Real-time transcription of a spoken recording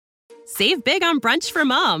Save big on brunch for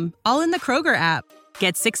mom, all in the Kroger app.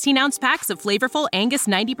 Get 16-ounce packs of flavorful Angus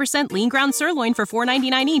 90% lean ground sirloin for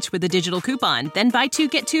 $4.99 each with a digital coupon. Then buy 2,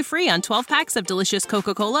 get 2 free on 12 packs of delicious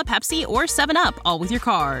Coca-Cola, Pepsi, or 7-Up, all with your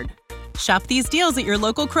card. Shop these deals at your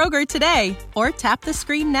local Kroger today, or tap the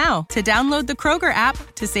screen now to download the Kroger app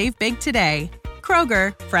to save big today.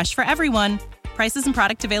 Kroger, fresh for everyone. Prices and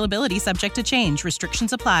product availability subject to change.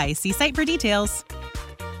 Restrictions apply. See site for details.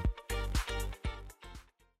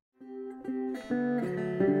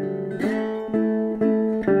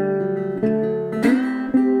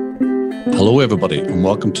 Hello, everybody, and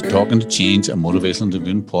welcome to Talking to Change, a motivational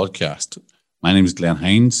interviewing podcast. My name is Glenn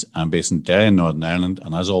Hines. I'm based in Derry, Northern Ireland,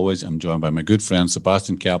 and as always, I'm joined by my good friend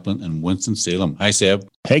Sebastian Kaplan in Winston-Salem. Hi, Seb.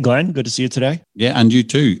 Hey, Glenn. Good to see you today. Yeah, and you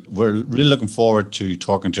too. We're really looking forward to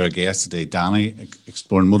talking to our guest today, Danny,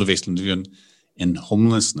 exploring motivational interviewing in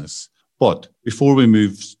homelessness. But before we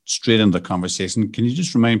move straight into the conversation, can you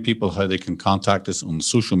just remind people how they can contact us on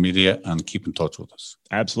social media and keep in touch with us?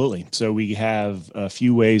 Absolutely. So we have a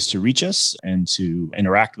few ways to reach us and to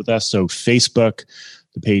interact with us. So Facebook,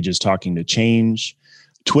 the page is Talking to Change.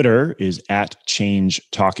 Twitter is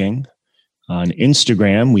 @ChangeTalking. On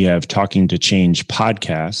Instagram, we have Talking to Change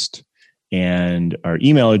Podcast. And our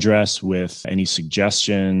email address with any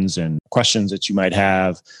suggestions and questions that you might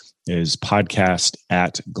have is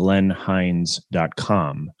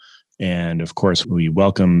podcast@glennhines.com. And of course, we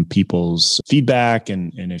welcome people's feedback.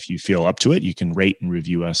 And if you feel up to it, you can rate and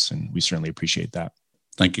review us. And we certainly appreciate that.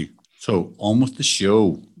 Thank you. So on with the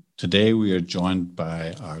show. Today, we are joined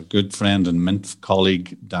by our good friend and Mint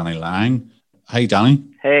colleague, Danny Lang. Hi, Danny.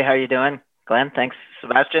 Hey, how you doing? Glenn, thanks.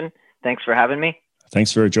 Sebastian, thanks for having me.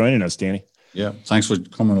 Thanks for joining us, Danny. Yeah, thanks for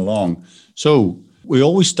coming along. So we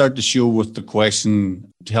always start the show with the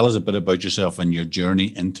question, tell us a bit about yourself and your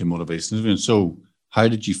journey into motivation. So how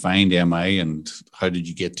did you find MI and how did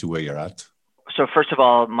you get to where you're at? So first of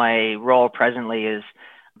all, my role presently is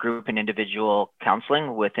group and individual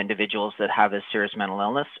counseling with individuals that have a serious mental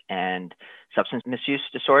illness and substance misuse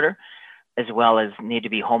disorder, as well as need to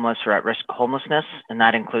be homeless or at risk of homelessness. And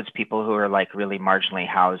that includes people who are like really marginally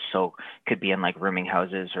housed. So could be in like rooming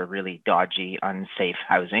houses or really dodgy, unsafe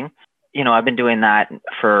housing. You know, I've been doing that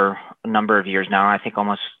for a number of years now, I think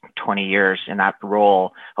almost 20 years in that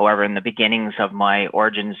role. However, in the beginnings of my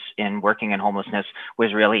origins in working in homelessness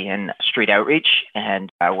was really in street outreach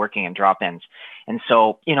and working in drop-ins. And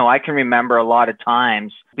so, you know, I can remember a lot of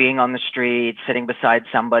times being on the street, sitting beside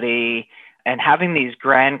somebody and having these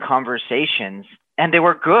grand conversations, and they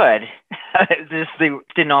were good. They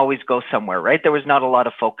didn't always go somewhere, right? There was not a lot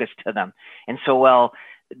of focus to them. And so,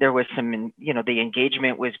 there was some, you know, the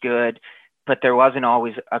engagement was good, but there wasn't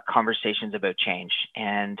always conversations about change.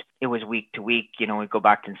 And it was week to week, you know, we'd go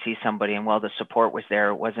back and see somebody and while the support was there,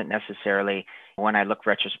 it wasn't necessarily, when I look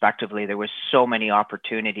retrospectively, there was so many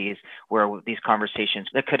opportunities where these conversations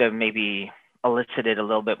that could have maybe elicited a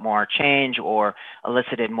little bit more change or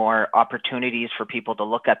elicited more opportunities for people to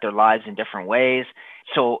look at their lives in different ways.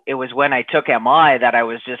 So it was when I took MI that I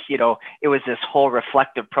was just, you know, it was this whole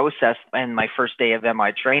reflective process in my first day of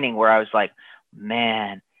MI training where I was like,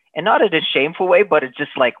 man, and not in a shameful way, but it's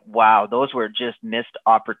just like, wow, those were just missed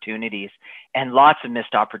opportunities and lots of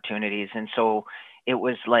missed opportunities. And so it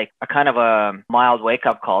was like a kind of a mild wake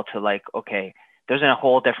up call to like, okay, there's a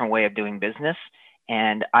whole different way of doing business.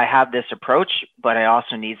 And I have this approach, but I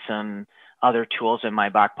also need some other tools in my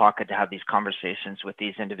back pocket to have these conversations with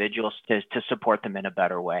these individuals to support them in a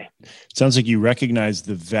better way. It sounds like you recognize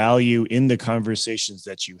the value in the conversations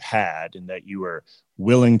that you had and that you were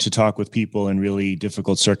willing to talk with people in really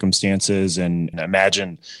difficult circumstances and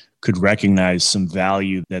imagine could recognize some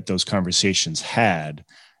value that those conversations had.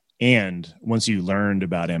 And once you learned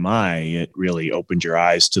about MI, it really opened your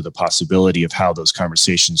eyes to the possibility of how those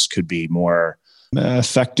conversations could be more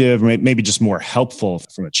effective, maybe just more helpful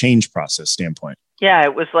from a change process standpoint. Yeah,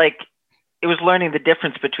 it was learning the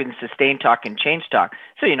difference between sustained talk and change talk.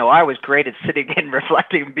 So, you know, I was great at sitting and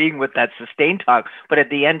reflecting and being with that sustained talk, but at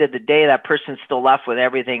the end of the day, that person's still left with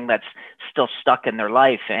everything that's still stuck in their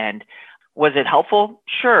life. And was it helpful?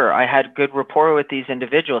 Sure. I had good rapport with these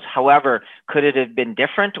individuals. However, could it have been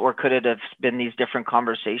different, or could it have been these different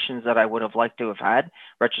conversations that I would have liked to have had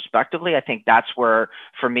retrospectively? I think that's where,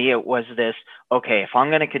 for me, it was this, okay, if I'm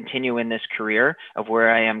going to continue in this career of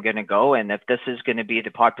where I am going to go, and if this is going to be the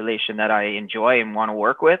population that I enjoy and want to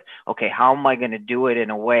work with, okay, how am I going to do it in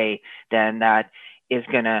a way then that is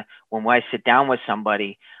going to, when I sit down with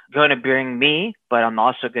somebody, going to bring me, but I'm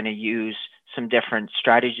also going to use some different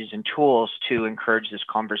strategies and tools to encourage this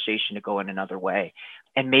conversation to go in another way.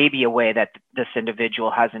 and maybe a way that this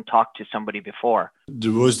individual hasn't talked to somebody before.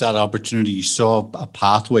 There was that opportunity. You saw a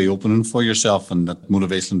pathway opening for yourself and that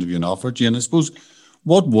motivational interview offered you. And I suppose,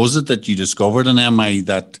 what was it that you discovered in MI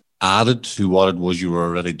that added to what it was you were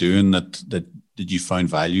already doing that you found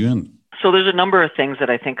value in? So there's a number of things that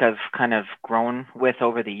I think I've kind of grown with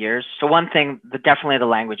over the years. So one thing, definitely the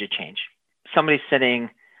language of change. Somebody's sitting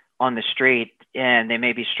on the street and they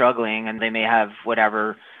may be struggling and they may have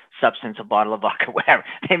whatever substance, a bottle of vodka, whatever.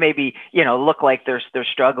 They may be, look like they're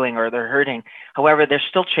struggling or they're hurting. However, there's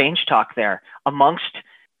still change talk there amongst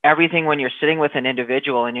everything when you're sitting with an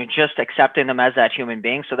individual and you're just accepting them as that human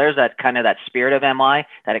being. So there's that kind of that spirit of MI,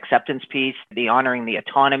 that acceptance piece, the honoring the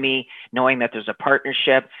autonomy, knowing that there's a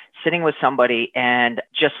partnership, sitting with somebody and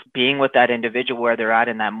just being with that individual where they're at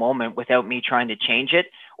in that moment without me trying to change it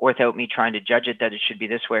or without me trying to judge it that it should be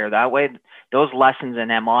this way or that way. Those lessons in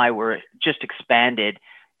MI were just expanded.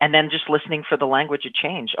 And then just listening for the language of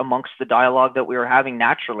change amongst the dialogue that we were having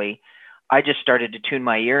naturally, I just started to tune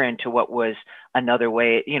my ear into what was another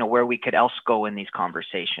way, where we could else go in these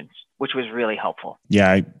conversations, which was really helpful. Yeah,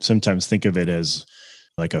 I sometimes think of it as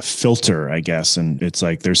like a filter, I guess. And it's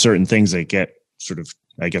like there's certain things that get sort of,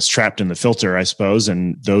 I guess, trapped in the filter, I suppose.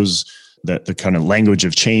 And those, that the kind of language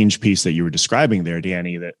of change piece that you were describing there,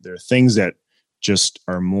 Danny, that there are things that just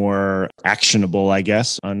are more actionable, I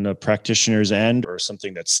guess, on the practitioner's end, or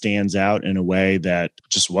something that stands out in a way that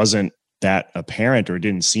just wasn't that apparent or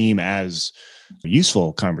didn't seem as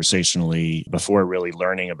useful conversationally before really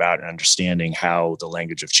learning about and understanding how the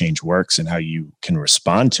language of change works and how you can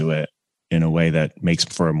respond to it in a way that makes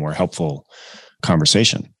for a more helpful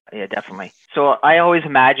conversation. Yeah, definitely. So I always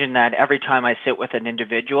imagine that every time I sit with an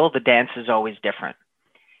individual, the dance is always different.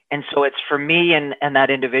 And so it's for me and that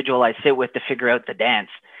individual I sit with to figure out the dance.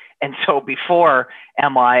 And so before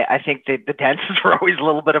MI, I think the dances were always a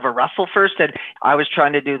little bit of a wrestle first. And I was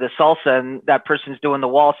trying to do the salsa and that person's doing the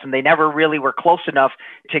waltz, and they never really were close enough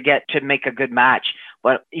to make a good match.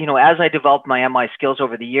 But, as I developed my MI skills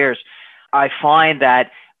over the years, I find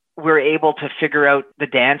that we're able to figure out the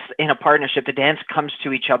dance in a partnership. The dance comes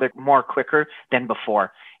to each other more quicker than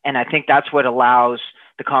before. And I think that's what allows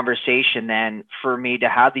the conversation then for me to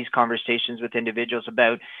have these conversations with individuals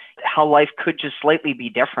about how life could just slightly be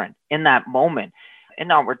different in that moment. And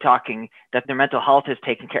now we're talking that their mental health is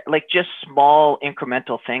taken care of, like just small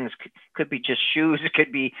incremental things. Could be just shoes, it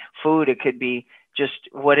could be food, it could be just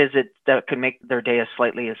what is it that could make their day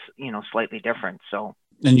slightly different. So,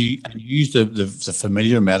 and you use the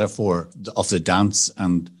familiar metaphor of the dance,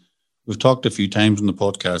 and we've talked a few times on the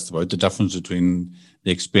podcast about the difference between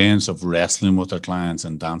the experience of wrestling with our clients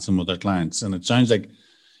and dancing with our clients. And it sounds like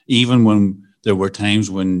even when there were times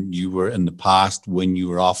when you were in the past, when you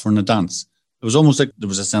were offering a dance, it was almost like there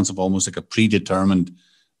was a sense of almost like a predetermined,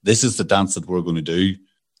 this is the dance that we're going to do.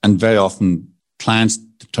 And very often clients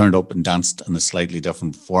turned up and danced in a slightly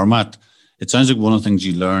different format. It sounds like one of the things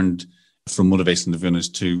you learned from motivational interviewing is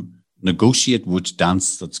to negotiate which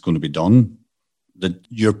dance that's going to be done, that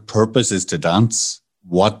your purpose is to dance.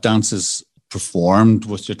 What dances performed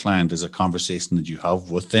with your client is a conversation that you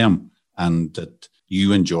have with them and that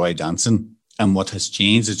you enjoy dancing. And what has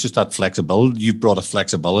changed is just that flexibility. You brought a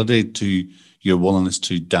flexibility to your willingness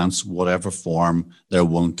to dance whatever form they're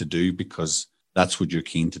willing to do, because that's what you're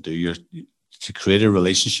keen to do. You're to create a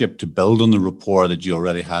relationship, to build on the rapport that you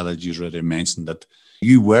already had, as you already mentioned, that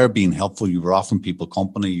you were being helpful. You were offering people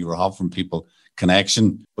company. You were offering people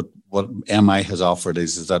connection. But what MI has offered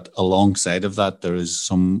is that alongside of that, there is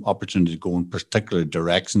some opportunity to go in particular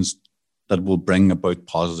directions that will bring about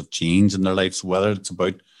positive change in their lives, whether it's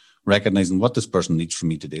about recognizing what this person needs from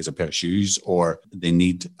me today is a pair of shoes, or they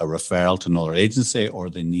need a referral to another agency, or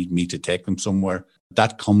they need me to take them somewhere.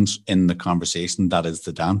 That comes in the conversation. That is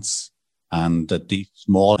the dance. And that these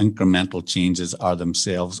small incremental changes are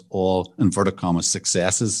themselves all, inverted commas,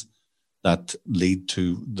 successes that lead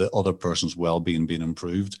to the other person's well-being being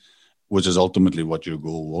improved, which is ultimately what your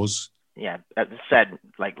goal was. Yeah, said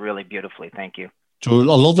like really beautifully. Thank you. So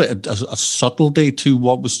I love it, a subtlety to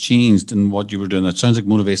what was changed and what you were doing. It sounds like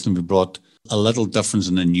motivation we brought a little difference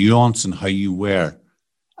in the nuance in how you were.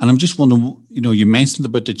 And I'm just wondering, you mentioned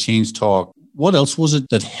about the change talk. What else was it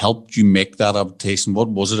that helped you make that adaptation? What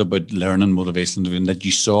was it about learning motivation that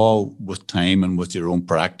you saw with time and with your own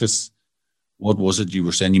practice? What was it you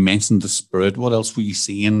were saying? You mentioned the spirit. What else were you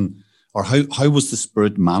seeing? Or how was the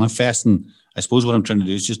spirit manifesting? I suppose what I'm trying to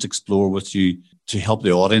do is just explore with you to help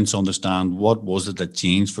the audience understand what was it that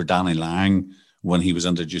changed for Danny Lang when he was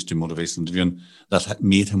introduced to motivational interviewing that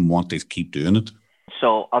made him want to keep doing it.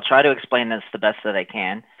 So I'll try to explain this the best that I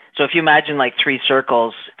can. So if you imagine like three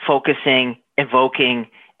circles, focusing, evoking,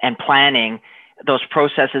 and planning, those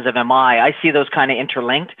processes of MI, I see those kind of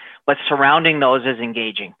interlinked, but surrounding those is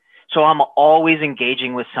engaging. So I'm always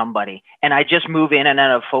engaging with somebody, and I just move in and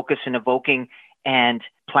out of focus and evoking and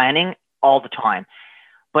planning all the time.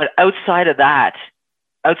 But outside of that,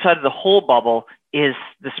 outside of the whole bubble is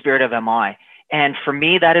the spirit of MI. And for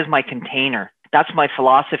me, that is my container. That's my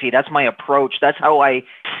philosophy. That's my approach. That's how I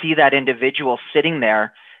see that individual sitting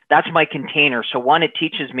there. That's my container. So one, it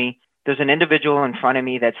teaches me there's an individual in front of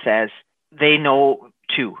me that says they know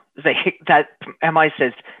too. That MI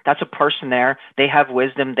says that's a person there. They have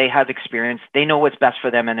wisdom. They have experience. They know what's best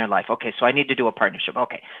for them in their life. Okay, so I need to do a partnership.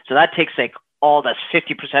 Okay, so that takes like all that's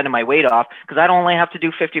 50% of my weight off because I don't only have to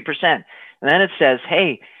do 50%. And then it says,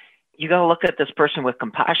 hey, you got to look at this person with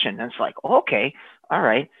compassion. And it's like, okay, all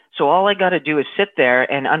right. So all I got to do is sit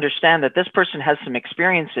there and understand that this person has some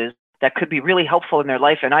experiences that could be really helpful in their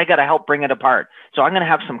life, and I got to help bring it apart. So I'm going to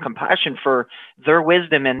have some compassion for their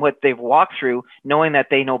wisdom and what they've walked through, knowing that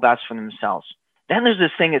they know best for themselves. Then there's this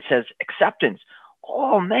thing that says acceptance.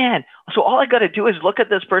 Oh man. So all I got to do is look at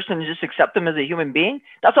this person and just accept them as a human being.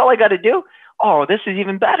 That's all I got to do. Oh, this is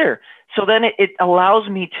even better. So then it allows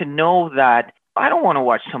me to know that I don't want to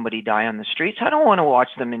watch somebody die on the streets. I don't want to watch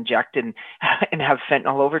them inject and have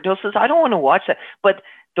fentanyl overdoses. I don't want to watch that. But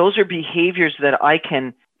those are behaviors that I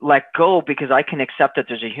can let go because I can accept that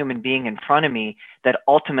there's a human being in front of me that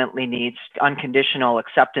ultimately needs unconditional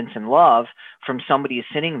acceptance and love from somebody who's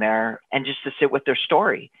sitting there, and just to sit with their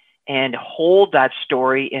story and hold that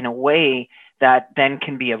story in a way that then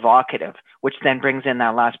can be evocative, which then brings in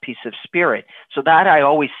that last piece of spirit. So that I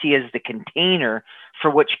always see as the container for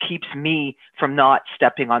which keeps me from not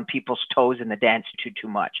stepping on people's toes in the dance too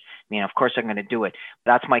much. I mean, of course I'm going to do it.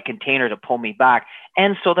 That's my container to pull me back.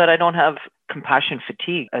 And so that I don't have compassion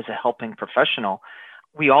fatigue as a helping professional.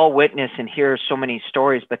 We all witness and hear so many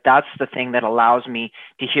stories, but that's the thing that allows me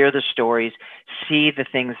to hear the stories, see the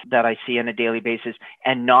things that I see on a daily basis,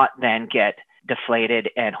 and not then get deflated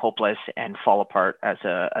and hopeless and fall apart as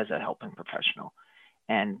a helping professional.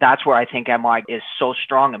 And that's where I think MI is so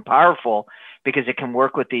strong and powerful, because it can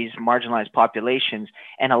work with these marginalized populations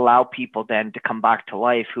and allow people then to come back to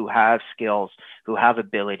life who have skills, who have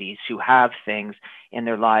abilities, who have things in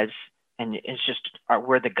their lives. And it's just,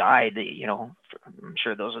 we're the guide, I'm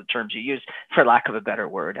sure those are the terms you use, for lack of a better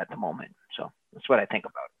word at the moment. So that's what I think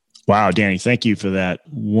about. Wow, Danny, thank you for that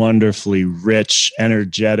wonderfully rich,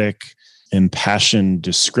 energetic, impassioned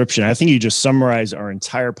description. I think you just summarized our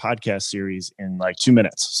entire podcast series in like 2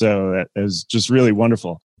 minutes. So that is just really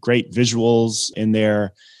wonderful. Great visuals in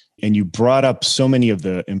there. And you brought up so many of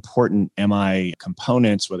the important MI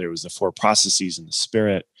components, whether it was the 4 processes and the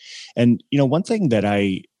spirit. And, one thing that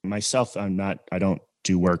I don't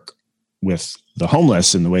do work with the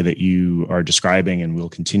homeless in the way that you are describing and will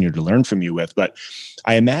continue to learn from you with, but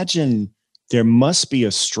I imagine there must be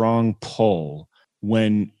a strong pull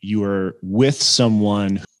when you are with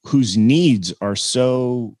someone whose needs are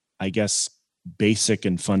so, I guess, basic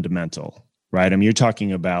and fundamental, right? I mean, you're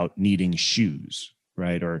talking about needing shoes,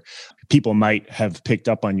 right? Or people might have picked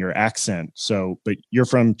up on your accent. But you're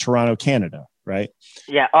from Toronto, Canada, right?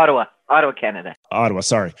 Yeah, Ottawa, Canada. Ottawa,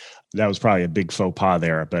 sorry. That was probably a big faux pas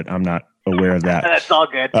there, but I'm not aware of that. That's all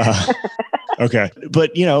good. Okay.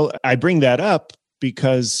 But, I bring that up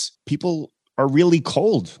because people are really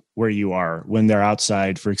cold where you are when they're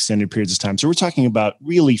outside for extended periods of time. So we're talking about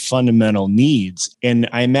really fundamental needs. And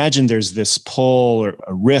I imagine there's this pull or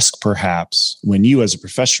a risk perhaps when you as a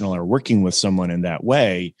professional are working with someone in that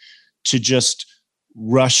way to just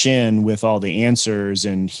rush in with all the answers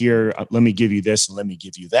and here, let me give you this and let me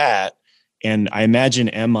give you that. And I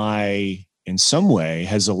imagine MI in some way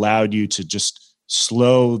has allowed you to just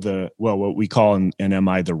slow what we call in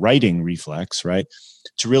MI, the writing reflex, right?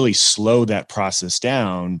 To really slow that process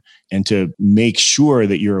down and to make sure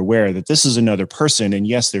that you're aware that this is another person. And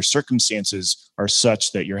yes, their circumstances are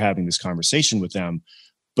such that you're having this conversation with them,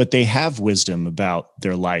 but they have wisdom about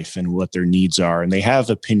their life and what their needs are. And they have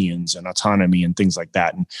opinions and autonomy and things like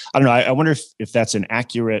that. And I don't know, I wonder if that's an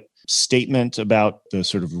accurate statement about the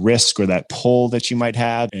sort of risk or that pull that you might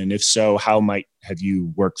have. And if so, how might have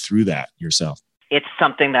you worked through that yourself? It's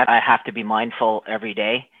something that I have to be mindful every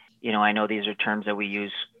day. I know these are terms that we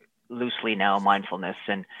use loosely now, mindfulness,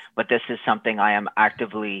 but this is something I am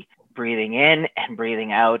actively breathing in and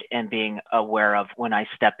breathing out and being aware of when I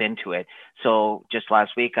step into it. So just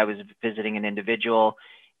last week, I was visiting an individual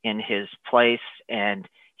in his place, and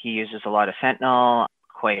he uses a lot of fentanyl,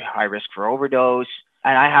 quite high risk for overdose.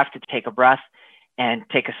 And I have to take a breath and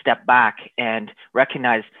take a step back and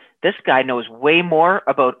recognize this guy knows way more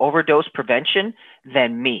about overdose prevention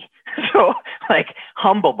than me. So like,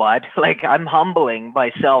 humble, bud. Like, I'm humbling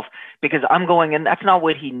myself because I'm going in. That's not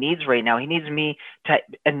what he needs right now. He needs me to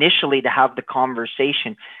initially to have the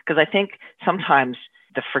conversation. Because I think sometimes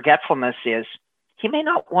the forgetfulness is he may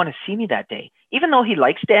not want to see me that day. Even though he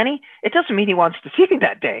likes Danny, it doesn't mean he wants to see me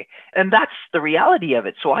that day. And that's the reality of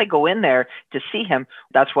it. So I go in there to see him.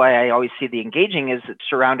 That's why I always see the engaging is it's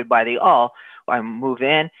surrounded by the all. I move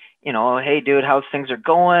in, hey, dude, how's things are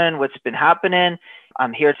going? What's been happening?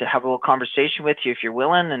 I'm here to have a little conversation with you if you're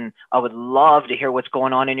willing. And I would love to hear what's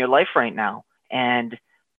going on in your life right now and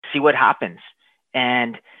see what happens.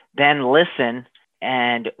 And then listen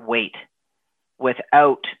and wait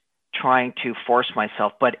without trying to force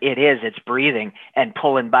myself. But it's breathing and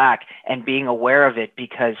pulling back and being aware of it,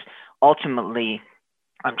 because ultimately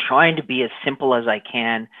I'm trying to be as simple as I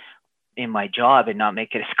can in my job and not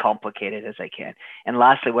make it as complicated as I can. And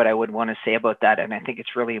lastly, what I would want to say about that, and I think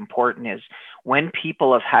it's really important, is when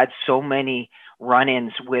people have had so many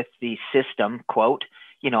run-ins with the system, quote,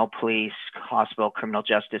 police, hospital, criminal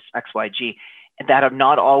justice, XYG, that have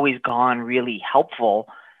not always gone really helpful.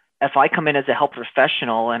 If I come in as a health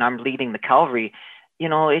professional and I'm leading the Calvary,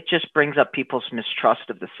 it just brings up people's mistrust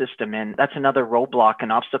of the system. And that's another roadblock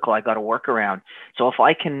and obstacle I got to work around. So if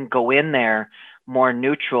I can go in there more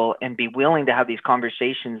neutral and be willing to have these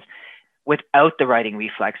conversations without the writing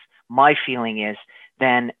reflex, my feeling is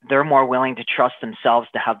then they're more willing to trust themselves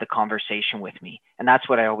to have the conversation with me. And that's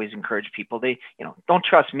what I always encourage people. They, don't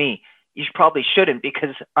trust me. You probably shouldn't,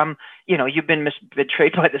 because you've been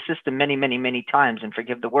betrayed by the system many, many, many times, and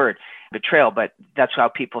forgive the word betrayal, but that's how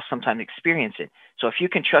people sometimes experience it. So if you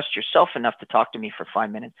can trust yourself enough to talk to me for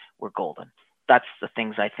 5 minutes, we're golden. That's the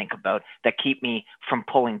things I think about that keep me from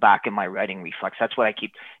pulling back in my writing reflex. That's what I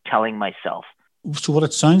keep telling myself. So what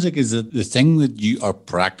it sounds like is that the thing that you are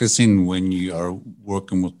practicing when you are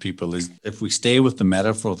working with people is, if we stay with the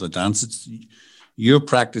metaphor of the dance, you're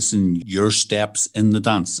practicing your steps in the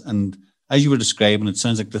dance. And as you were describing, it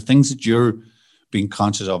sounds like the things that you're being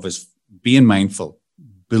conscious of is being mindful,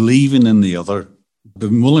 believing in the other,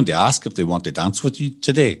 being willing to ask if they want to dance with you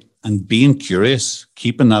today, and being curious,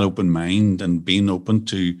 keeping that open mind and being open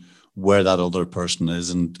to where that other person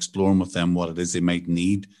is and exploring with them what it is they might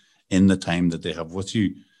need in the time that they have with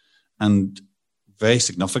you. And very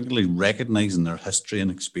significantly recognizing their history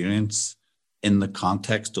and experience in the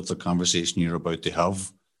context of the conversation you're about to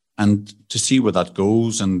have, and to see where that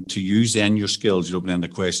goes, and to use then your skills, your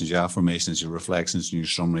open-ended questions, your affirmations, your reflections, and your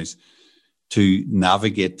summaries to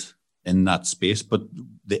navigate in that space. But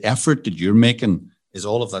the effort that you're making is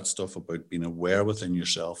all of that stuff about being aware within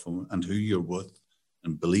yourself and who you're with,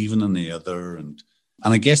 and believing in the other. And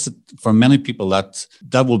I guess that for many people that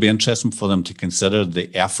will be interesting for them to consider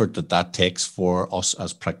the effort that takes for us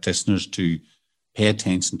as practitioners to pay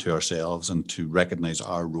attention to ourselves and to recognize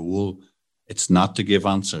our role. It's not to give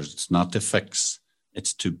answers. It's not to fix.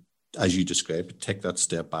 It's to, as you described, take that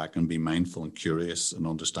step back and be mindful and curious and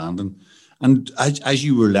understanding. And as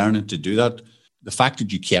you were learning to do that, the fact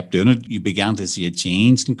that you kept doing it, you began to see a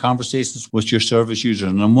change in conversations with your service user.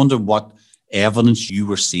 And I wonder what evidence you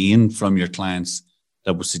were seeing from your clients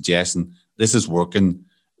that was suggesting this is working.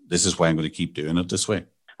 This is why I'm going to keep doing it this way.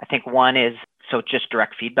 I think one is, so just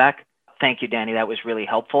direct feedback. Thank you, Danny. That was really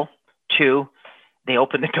helpful. 2, they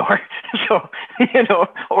open the door. So,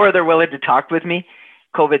 or they're willing to talk with me.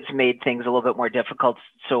 COVID's made things a little bit more difficult.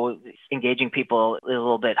 So engaging people is a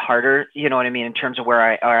little bit harder, you know what I mean, in terms of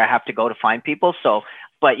where I have to go to find people. So,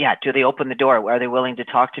 but yeah, do they open the door? Are they willing to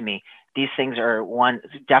talk to me? These things are one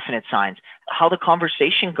definite signs. How the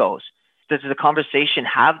conversation goes. Does the conversation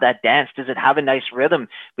have that dance? Does it have a nice rhythm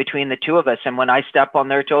between the two of us? And when I step on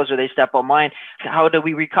their toes or they step on mine, how do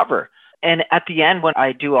we recover? And at the end, when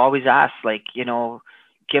I do always ask,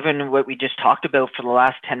 given what we just talked about for the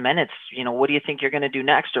last 10 minutes, what do you think you're going to do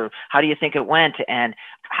next? Or how do you think it went? And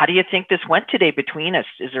how do you think this went today between us?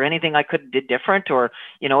 Is there anything I could have did different? Or,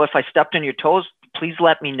 if I stepped on your toes, please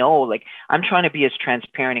let me know. I'm trying to be as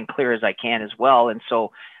transparent and clear as I can as well. And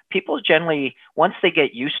so people generally, once they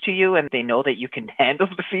get used to you and they know that you can handle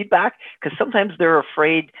the feedback, because sometimes they're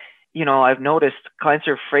afraid. I've noticed clients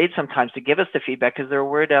are afraid sometimes to give us the feedback because they're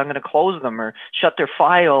worried I'm going to close them or shut their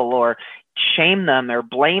file or shame them or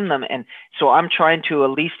blame them. And so I'm trying to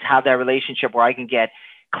at least have that relationship where I can get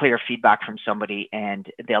clear feedback from somebody and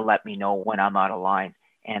they'll let me know when I'm out of line.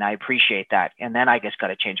 And I appreciate that. And then I just got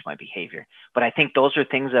to change my behavior. But I think those are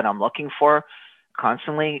things that I'm looking for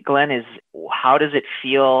constantly, Glenn, is how does it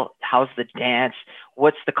feel? How's the dance?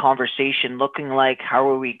 What's the conversation looking like? How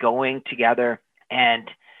are we going together? And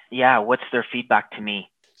yeah, what's their feedback to me?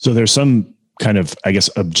 So there's some kind of, I guess,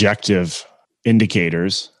 objective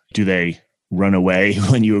indicators. Do they run away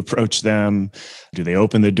when you approach them? Do they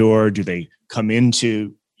open the door? Do they come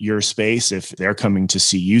into your space if they're coming to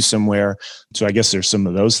see you somewhere? So I guess there's some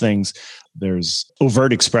of those things. There's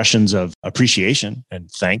overt expressions of appreciation and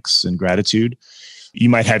thanks and gratitude. You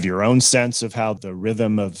might have your own sense of how the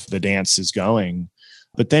rhythm of the dance is going.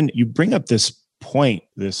 But then you bring up this point,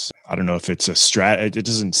 I don't know if it's a strat. It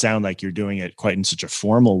doesn't sound like you're doing it quite in such a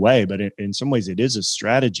formal way, but in some ways it is a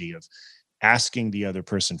strategy of asking the other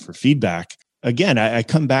person for feedback. Again, I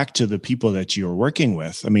come back to the people that you're working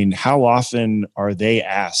with. I mean, how often are they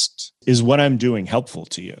asked, is what I'm doing helpful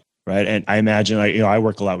to you? Right. And I imagine, I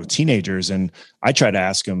work a lot with teenagers, and I try to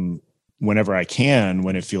ask them whenever I can,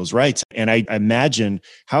 when it feels right. And I imagine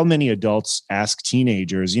how many adults ask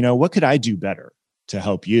teenagers, what could I do better to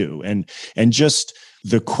help you? And just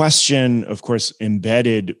the question, of course,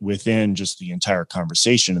 embedded within just the entire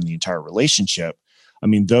conversation and the entire relationship. I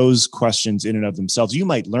mean, those questions in and of themselves, you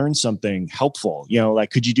might learn something helpful,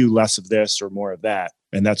 like, could you do less of this or more of that?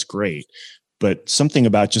 And that's great. But something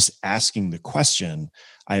about just asking the question,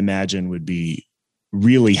 I imagine, would be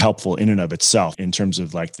really helpful in and of itself in terms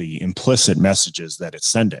of like the implicit messages that it's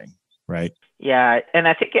sending, right? Yeah. And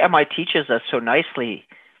I think MI teaches us so nicely,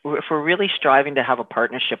 if we're really striving to have a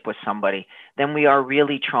partnership with somebody, then we are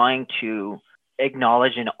really trying to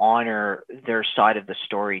acknowledge and honor their side of the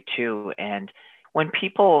story too. And when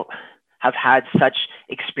people have had such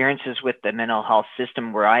experiences with the mental health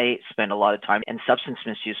system, where I spend a lot of time in substance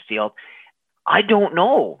misuse field, I don't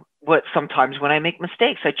know what sometimes when I make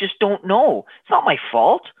mistakes, I just don't know. It's not my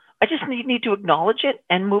fault. I just need to acknowledge it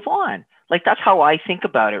and move on. Like, that's how I think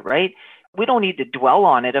about it, right? We don't need to dwell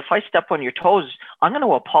on it. If I step on your toes, I'm going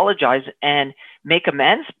to apologize and make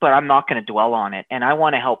amends, but I'm not going to dwell on it. And I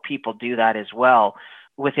want to help people do that as well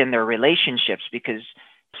within their relationships, because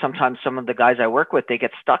sometimes some of the guys I work with, they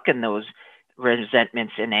get stuck in those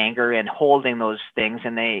resentments and anger and holding those things,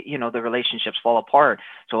 and they, the relationships fall apart.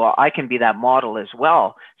 So I can be that model as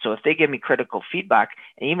well. So if they give me critical feedback,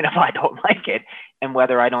 and even if I don't like it and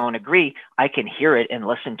whether I don't agree, I can hear it and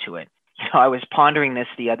listen to it. I was pondering this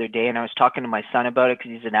the other day, and I was talking to my son about it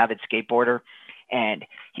because he's an avid skateboarder and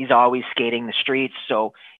he's always skating the streets.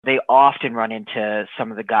 So they often run into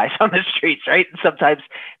some of the guys on the streets, right? And sometimes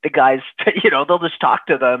the guys, they'll just talk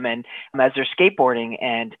to them and as they're skateboarding.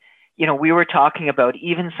 And we were talking about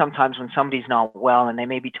even sometimes when somebody's not well and they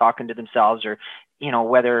may be talking to themselves, or,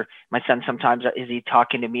 whether my son sometimes, is he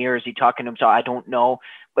talking to me or is he talking to himself? I don't know.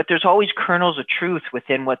 But there's always kernels of truth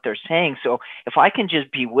within what they're saying. So if I can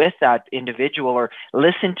just be with that individual or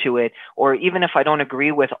listen to it, or even if I don't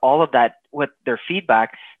agree with all of that, with their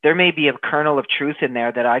feedback, there may be a kernel of truth in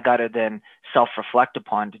there that I got to then self-reflect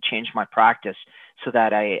upon to change my practice so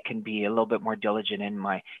that I can be a little bit more diligent in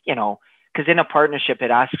my, because in a partnership,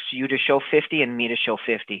 it asks you to show 50 and me to show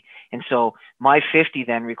 50. And so my 50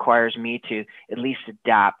 then requires me to at least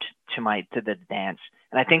adapt to the dance.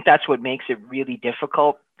 And I think that's what makes it really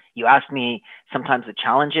difficult. You asked me sometimes the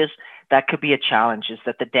challenges. That could be a challenge, is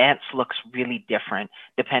that the dance looks really different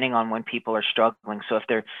depending on when people are struggling. So if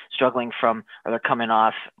they're struggling or they're coming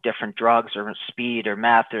off different drugs or speed or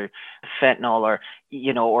meth or fentanyl, or,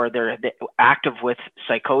 or they're active with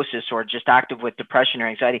psychosis or just active with depression or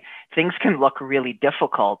anxiety, things can look really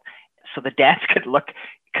difficult. So the dance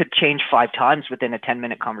could change 5 times within a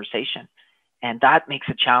 10-minute conversation. And that makes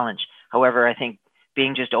a challenge. However, I think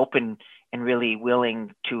being just open and really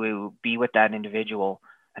willing to be with that individual,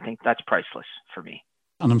 I think that's priceless for me.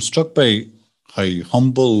 And I'm struck by how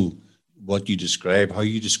humble you describe how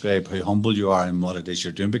humble you are and what it is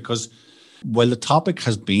you're doing. Because while the topic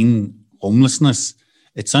has been homelessness,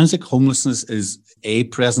 it sounds like homelessness is a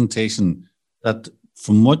presentation that,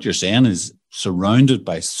 from what you're saying, is surrounded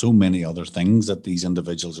by so many other things that these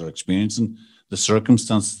individuals are experiencing, the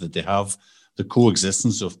circumstances that they have, the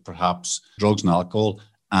coexistence of perhaps drugs and alcohol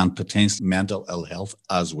and potentially mental ill health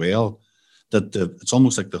as well. That it's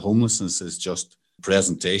almost like the homelessness is just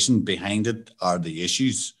presentation. Behind it are the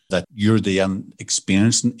issues that you're then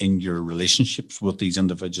experiencing in your relationships with these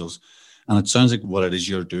individuals. And it sounds like what it is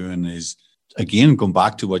you're doing is, again, going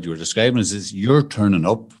back to what you were describing, is you're turning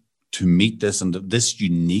up to meet this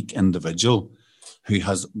unique individual who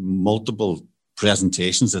has multiple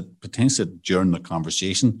presentations that potentially during the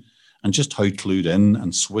conversation, and just how clued in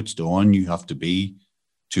and switched on you have to be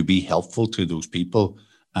helpful to those people.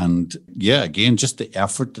 And yeah, again, just the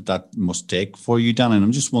effort that must take for you, Dan. And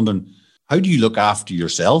I'm just wondering, how do you look after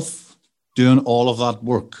yourself doing all of that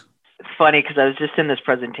work? It's funny because I was just in this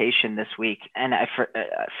presentation this week, and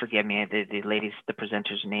forgive me, the lady's, the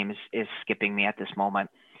presenter's name is skipping me at this moment.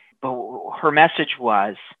 But her message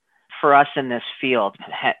was, for us in this field,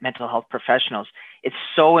 mental health professionals, it's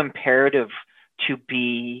so imperative to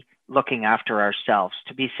be looking after ourselves,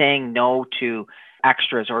 to be saying no to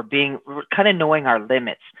extras or being kind of knowing our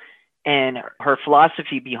limits. And her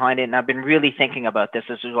philosophy behind it, and I've been really thinking about this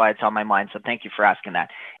is why it's on my mind, so thank you for asking that.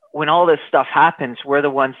 When all this stuff happens, we're the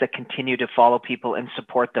ones that continue to follow people and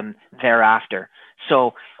support them thereafter.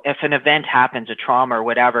 So if an event happens, a trauma or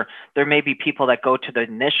whatever, there may be people that go to the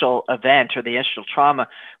initial event or the initial trauma,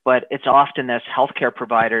 but it's often this healthcare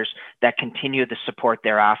providers that continue the support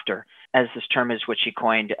thereafter, as this term is, which she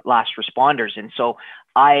coined, last responders. And so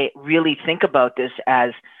I really think about this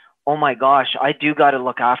as, oh my gosh, I do got to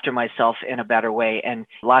look after myself in a better way. And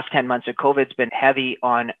the last 10 months of COVID's been heavy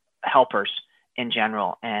on helpers in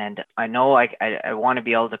general. And I know I want to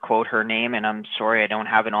be able to quote her name, and I'm sorry I don't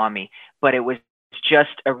have it on me, but it was just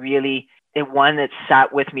one that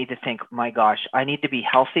sat with me to think, my gosh, I need to be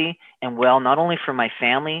healthy and well, not only for my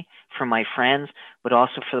family, for my friends, but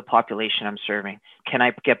also for the population I'm serving. Can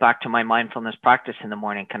I get back to my mindfulness practice in the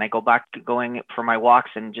morning? Can I go back to going for my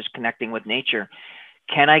walks and just connecting with nature?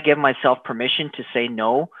 Can I give myself permission to say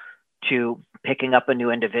no to picking up a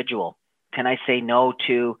new individual? Can I say no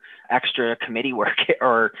to extra committee work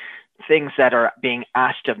or things that are being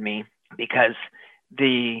asked of me because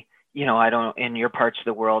I don't in your parts of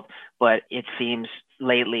the world, but it seems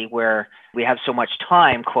lately where we have so much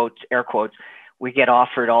time, quotes, air quotes, we get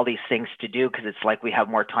offered all these things to do because it's like we have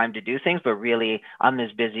more time to do things, but really I'm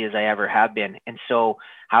as busy as I ever have been. And so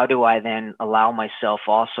how do I then allow myself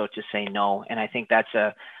also to say no? And I think that's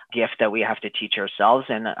a gift that we have to teach ourselves.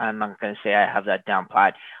 And I'm not going to say I have that down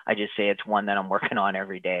pat. I just say it's one that I'm working on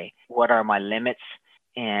every day. What are my limits?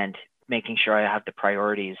 And making sure I have the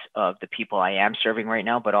priorities of the people I am serving right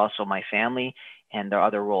now, but also my family and the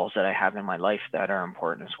other roles that I have in my life that are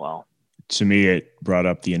important as well. To me, it brought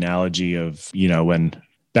up the analogy of,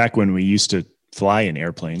 back when we used to fly in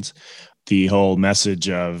airplanes, the whole message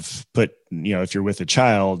of if you're with a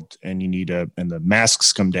child and and the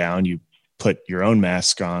masks come down, you put your own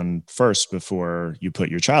mask on first before you put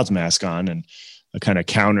your child's mask on. And it kind of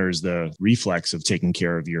counters the reflex of taking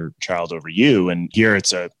care of your child over you. And here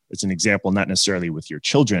it's an example, not necessarily with your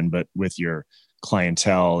children, but with your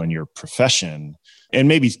clientele and your profession, and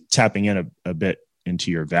maybe tapping in a bit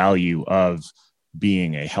into your value of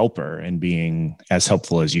being a helper and being as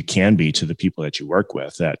helpful as you can be to the people that you work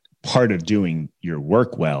with. That part of doing your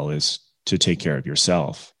work well is to take care of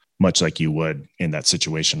yourself, much like you would in that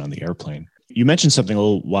situation on the airplane. You mentioned something a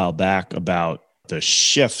little while back about the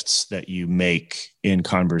shifts that you make in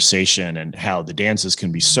conversation and how the dances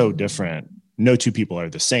can be so different. No two people are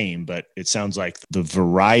the same, but it sounds like the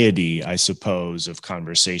variety, I suppose, of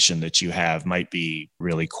conversation that you have might be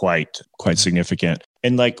really quite significant.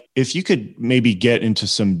 And if you could maybe get into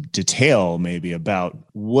some detail maybe about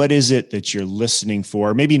what is it that you're listening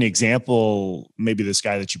for, maybe an example, maybe this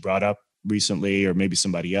guy that you brought up recently, or maybe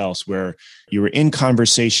somebody else, where you were in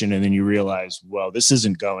conversation and then you realize, well, this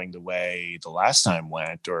isn't going the way the last time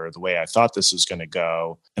went, or the way I thought this was going to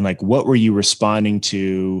go. And what were you responding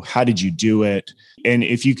to? How did you do it? And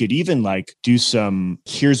if you could even do some,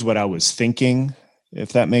 here's what I was thinking,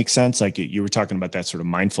 if that makes sense. You were talking about that sort of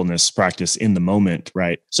mindfulness practice in the moment,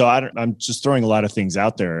 right? So I'm just throwing a lot of things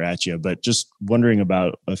out there at you, but just wondering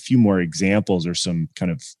about a few more examples or some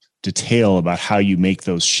kind of detail about how you make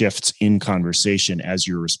those shifts in conversation as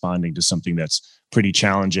you're responding to something that's pretty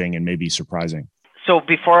challenging and maybe surprising. So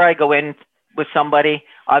before I go in with somebody,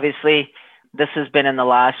 obviously this has been in the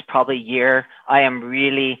last probably year. I am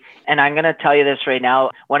really, and I'm going to tell you this right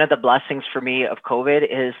now, one of the blessings for me of COVID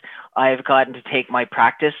is I've gotten to take my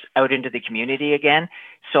practice out into the community again.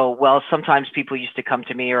 So, sometimes people used to come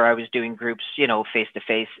to me, or I was doing groups, face to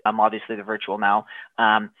face. I'm obviously the virtual now.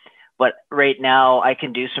 But right now I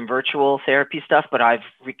can do some virtual therapy stuff, but I've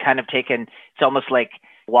kind of taken, it's almost like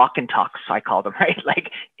walk and talks, I call them, right?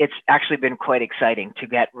 It's actually been quite exciting to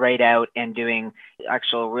get right out and doing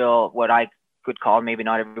actual real, what I could call, maybe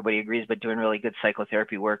not everybody agrees, but doing really good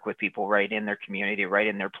psychotherapy work with people right in their community, right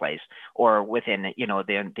in their place, or within,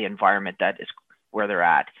 the environment that is where they're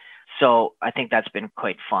at. So I think that's been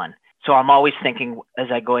quite fun. So I'm always thinking as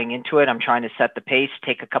I going into it, I'm trying to set the pace,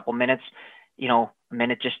 take a couple minutes, a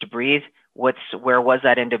minute just to breathe. Where was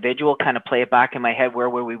that individual? Kind of play it back in my head. Where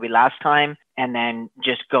were we last time? And then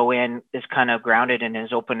just go in as kind of grounded and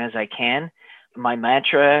as open as I can. My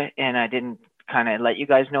mantra, and I didn't kind of let you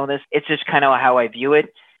guys know this, it's just kind of how I view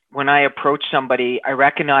it. When I approach somebody, I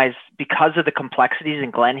recognize, because of the complexities,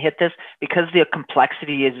 and Glenn hit this, because the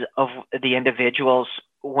complexity is of the individuals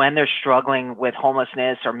when they're struggling with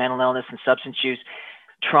homelessness or mental illness and substance use,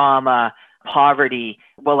 trauma, poverty,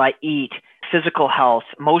 will I eat, physical health,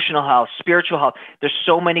 emotional health, spiritual health. There's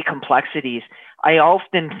so many complexities. I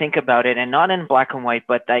often think about it, and not in black and white,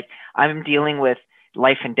 but I'm dealing with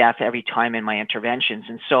life and death every time in my interventions.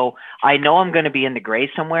 And so I know I'm going to be in the gray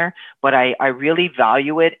somewhere, but I really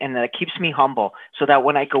value it, and that keeps me humble, so that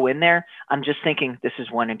when I go in there, I'm just thinking, this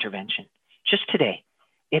is one intervention. Just today.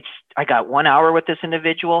 I got 1 hour with this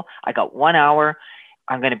individual. I got 1 hour.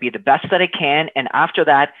 I'm going to be the best that I can. And after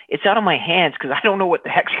that, it's out of my hands, because I don't know what the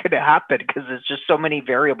heck's going to happen, because there's just so many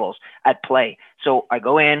variables at play. So I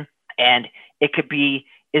go in, and it could be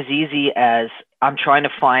as easy as I'm trying to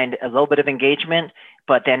find a little bit of engagement,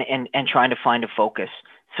 but then and trying to find a focus.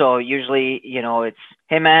 So usually, it's,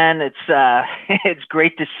 hey man, it's it's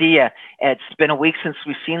great to see you. It's been a week since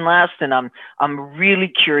we've seen last, and I'm really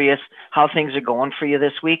curious how things are going for you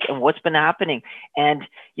this week and what's been happening, and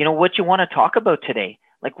what you want to talk about today,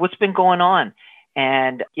 like what's been going on.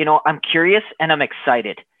 And I'm curious and I'm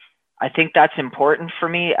excited. I think that's important for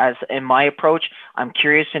me, as in my approach. I'm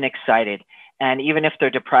curious and excited. And even if they're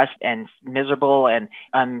depressed and miserable, and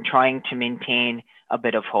I'm trying to maintain a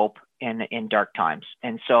bit of hope in dark times.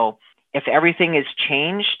 And so if everything has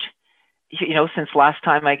changed, since last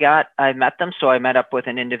time I met them, so I met up with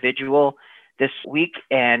an individual this week,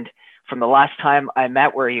 and from the last time I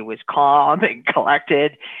met, where he was calm and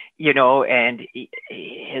collected, and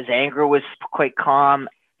his anger was quite calm,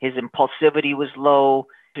 his impulsivity was low,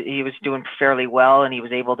 he was doing fairly well, and he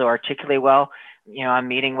was able to articulate well. I'm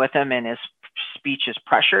meeting with him, and his speech is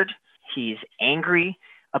pressured. He's angry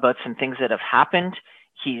about some things that have happened.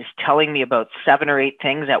 He's telling me about 7 or 8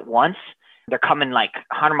 things at once. They're coming like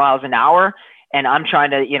 100 miles an hour, and I'm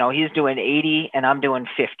trying to, he's doing 80 and I'm doing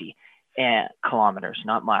 50 kilometers,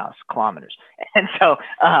 not miles, kilometers. And so,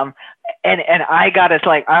 and I got it,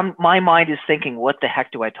 like, my mind is thinking, what the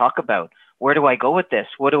heck do I talk about? Where do I go with this?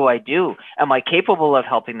 What do I do? Am I capable of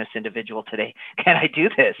helping this individual today? Can I do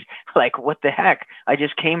this? Like, what the heck? I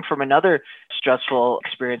just came from another stressful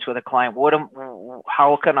experience with a client.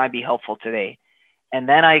 How can I be helpful today? And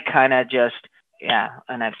then I kind of just,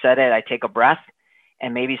 and I've said it, I take a breath,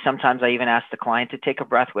 and maybe sometimes I even ask the client to take a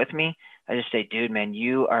breath with me. I just say, dude, man,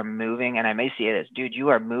 you are moving. And I may say this, dude, you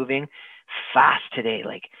are moving fast today.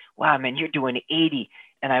 Like, wow, man, you're doing 80.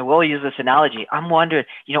 And I will use this analogy. I'm wondering,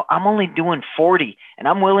 I'm only doing 40, and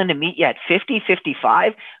I'm willing to meet you at 50,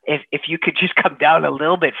 55. If you could just come down a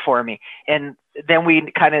little bit for me. And then we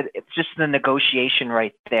kind of, it's just the negotiation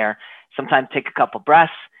right there. Sometimes take a couple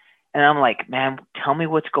breaths, and I'm like, man, tell me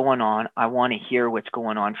what's going on. I want to hear what's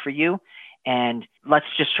going on for you. And let's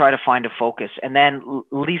just try to find a focus. And then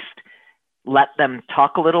at least let them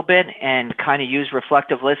talk a little bit, and kind of use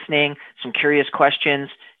reflective listening, some curious questions,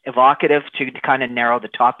 evocative, to kind of narrow the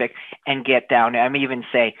topic and get down. I may even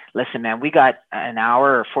say, listen, man, we got an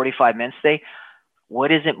hour or 45 minutes today.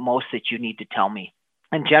 What is it most that you need to tell me?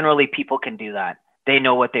 And generally people can do that. They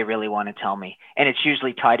know what they really want to tell me. And it's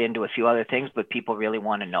usually tied into a few other things, but people really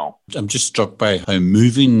want to know. I'm just struck by how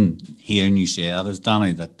moving hearing you say that is,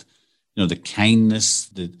 Danny, that, the kindness,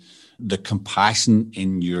 the compassion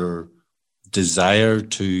in your desire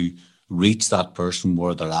to reach that person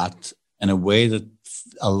where they're at in a way that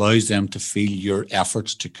allows them to feel your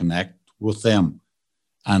efforts to connect with them.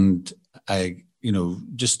 And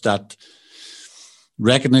just that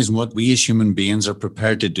recognizing what we as human beings are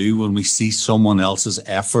prepared to do when we see someone else's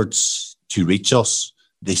efforts to reach us.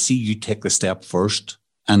 They see you take the step first,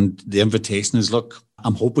 and the invitation is, look,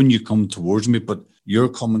 I'm hoping you come towards me, but you're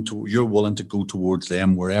willing to go towards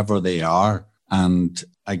them wherever they are. And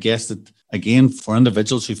I guess that, again, for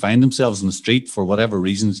individuals who find themselves in the street for whatever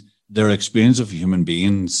reasons, their experience of human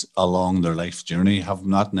beings along their life journey have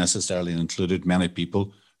not necessarily included many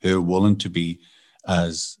people who are willing to be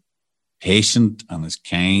as patient and as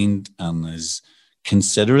kind and as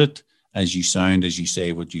considerate as you sound, as you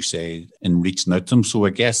say what you say, in reaching out to them. So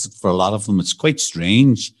I guess for a lot of them, it's quite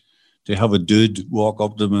strange to have a dude walk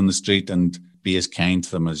up to them in the street and be as kind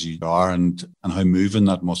to them as you are, and how moving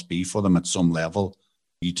that must be for them at some level.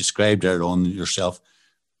 You described there on yourself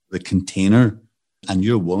the container and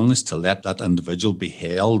your willingness to let that individual be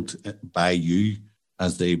held by you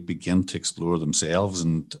as they begin to explore themselves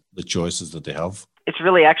and the choices that they have. It's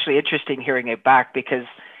really actually interesting hearing it back, because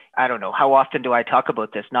I don't know, how often do I talk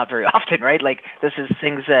about this? Not very often, right? Like, this is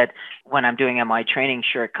things that when I'm doing MI training,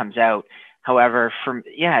 sure, it comes out. However,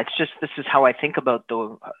 it's just, this is how I think about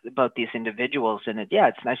these individuals. And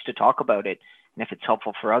it's nice to talk about it. And if it's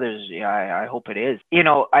helpful for others, I hope it is.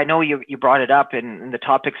 I know you brought it up, and the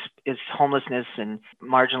topic is homelessness and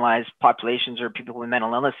marginalized populations or people with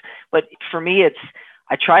mental illness. But for me,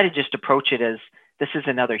 I try to just approach it as, this is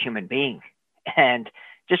another human being. And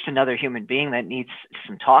just another human being that needs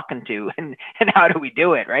some talking to. And how do we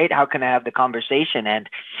do it, right? How can I have the conversation? And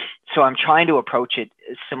so I'm trying to approach it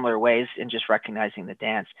similar ways and just recognizing the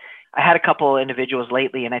dance. I had a couple individuals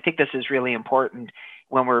lately, and I think this is really important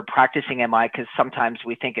when we're practicing MI, because sometimes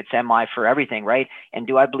we think it's MI for everything, right? And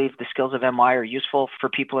do I believe the skills of MI are useful for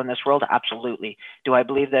people in this world? Absolutely. Do I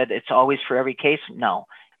believe that it's always for every case? No.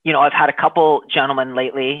 You know, I've had a couple gentlemen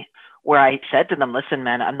lately where I said to them, listen,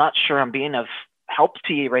 man, I'm not sure I'm being of help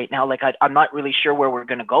to you right now. Like, I'm not really sure where we're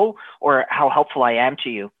going to go or how helpful I am to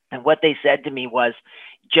you. And what they said to me was,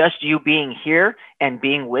 just you being here and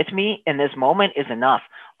being with me in this moment is enough.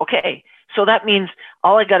 Okay. So that means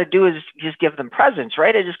all I got to do is just give them presence,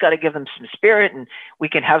 right? I just got to give them some spirit, and we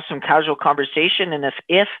can have some casual conversation. And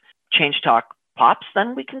if change talk pops,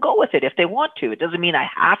 then we can go with it if they want to. It doesn't mean I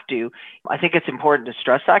have to. I think it's important to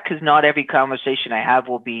stress that, because not every conversation I have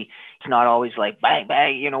will be, it's not always like bang,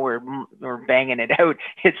 bang, you know, we're banging it out.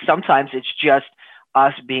 Sometimes it's just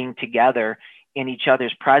us being together in each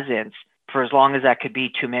other's presence for as long as that could be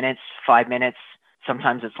 2 minutes, 5 minutes.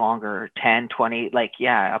 Sometimes it's longer, 10, 20, like,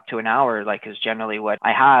 yeah, up to an hour, like, is generally what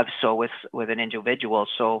I have. So with an individual.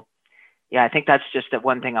 So yeah, I think that's just the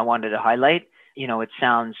one thing I wanted to highlight. You know, it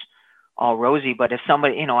sounds all rosy, but if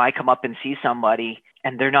somebody, you know, I come up and see somebody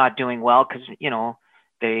and they're not doing well because, you know,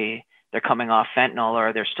 they're coming off fentanyl,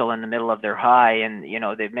 or they're still in the middle of their high, and, you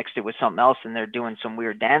know, they've mixed it with something else and they're doing some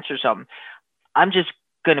weird dance or something. I'm just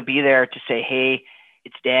going to be there to say, hey,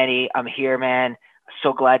 it's Danny. I'm here, man.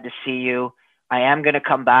 So glad to see you. I am going to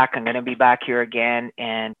come back. I'm going to be back here again,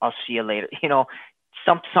 and I'll see you later. You know,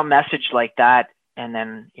 some message like that. And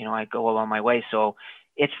then, you know, I go along my way. So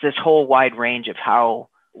it's this whole wide range of how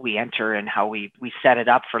we enter and how we set it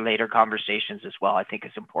up for later conversations as well, I think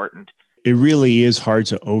is important. It really is hard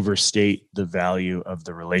to overstate the value of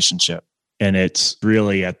the relationship. And it's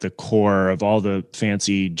really at the core of all the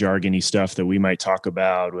fancy jargony stuff that we might talk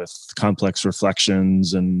about with complex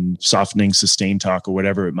reflections and softening sustained talk or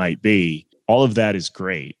whatever it might be. All of that is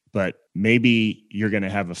great, but maybe you're going to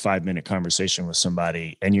have a 5-minute conversation with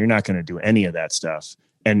somebody and you're not going to do any of that stuff.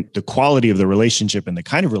 And the quality of the relationship and the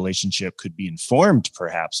kind of relationship could be informed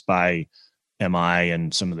perhaps by MI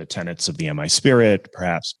and some of the tenets of the MI spirit,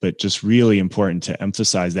 perhaps, but just really important to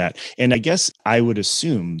emphasize that. And I guess I would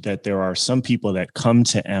assume that there are some people that come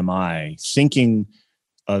to MI thinking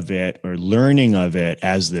of it or learning of it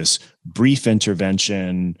as this brief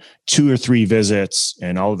intervention, 2 or 3 visits,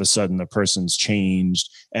 and all of a sudden the person's changed.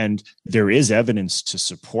 And there is evidence to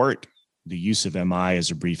support the use of MI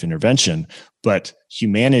as a brief intervention, but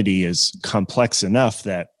humanity is complex enough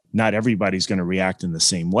that not everybody's going to react in the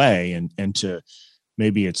same way. And to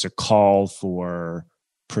maybe it's a call for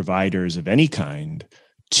providers of any kind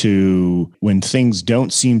to, when things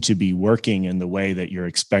don't seem to be working in the way that you're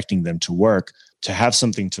expecting them to work, to have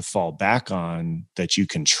something to fall back on that you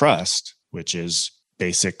can trust, which is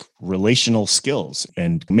basic relational skills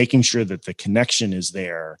and making sure that the connection is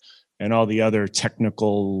there, and all the other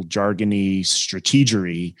technical jargony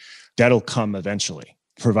strategery that'll come eventually,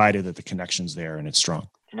 provided that the connection's there and it's strong.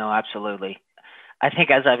 No, absolutely. I think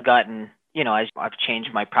as I've gotten, you know, I've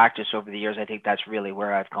changed my practice over the years. I think that's really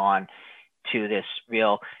where I've gone to this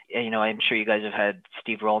real, you know, I'm sure you guys have had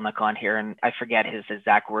Steve Rolnick on here, and I forget his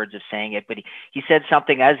exact words of saying it, but he said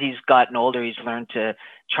something, as he's gotten older, he's learned to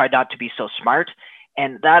try not to be so smart.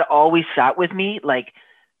 And that always sat with me, like,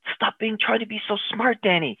 stop trying to be so smart,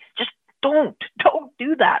 Danny. Just don't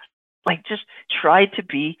do that. Like, just try to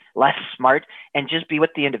be less smart and just be with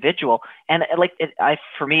the individual. And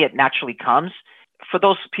for me, it naturally comes. For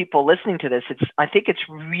those people listening to this, I think it's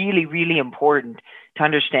really, really important to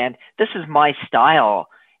understand this is my style.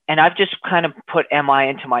 And I've just kind of put MI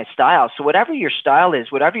into my style. So whatever your style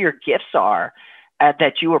is, whatever your gifts are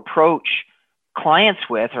that you approach clients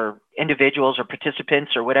with, or individuals or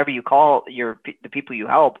participants, or whatever you call the people you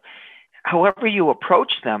help, however you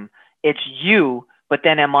approach them, it's you, but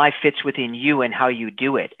then MI fits within you and how you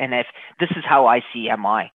do it. And if this is how I see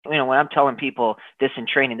MI, you know, when I'm telling people this in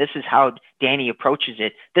training, this is how Danny approaches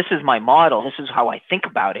it. This is my model. This is how I think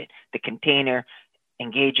about it. The container,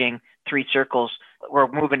 engaging, 3 circles, we're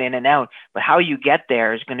moving in and out. But how you get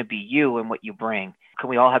there is going to be you and what you bring. Can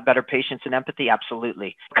we all have better patience and empathy?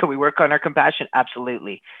 Absolutely. Can we work on our compassion?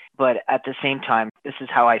 Absolutely. But at the same time, this is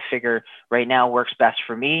how I figure right now works best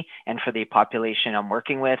for me and for the population I'm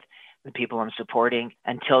working with, the people I'm supporting,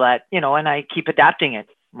 until that, you know, and I keep adapting it.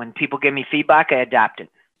 When people give me feedback, I adapt it.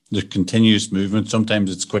 The continuous movement,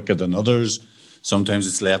 sometimes it's quicker than others. Sometimes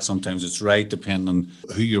it's left, sometimes it's right, depending on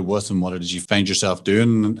who you're with and what it is you find yourself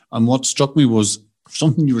doing. And what struck me was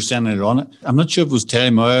something you were saying earlier on. I'm not sure if it was Terry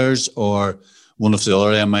Myers or one of the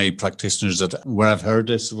other MI practitioners that where I've heard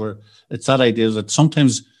this, where it's that idea that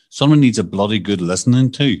sometimes someone needs a bloody good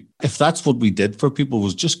listening to. If that's what we did for people,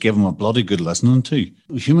 was just give them a bloody good listening to.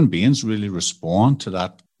 Human beings really respond to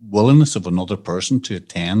that willingness of another person to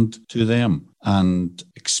attend to them and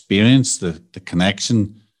experience the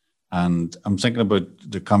connection. And I'm thinking about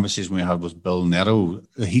the conversation we had with Bill Netto.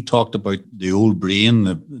 He talked about the old brain,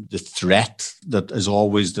 the threat that is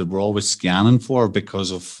always, that we're always scanning for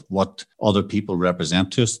because of what other people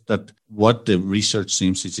represent to us. That what the research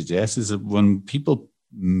seems to suggest is that when people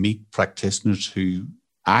meet practitioners who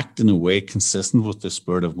act in a way consistent with the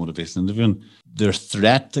spirit of motivational interviewing, their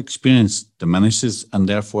threat experience diminishes, and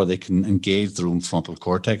therefore they can engage their own frontal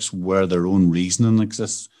cortex where their own reasoning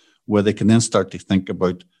exists, where they can then start to think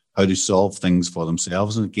about how to solve things for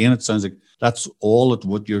themselves. And again, it sounds like that's all at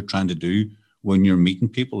what you're trying to do when you're meeting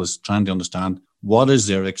people, is trying to understand what is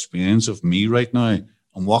their experience of me right now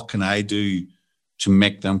and what can I do to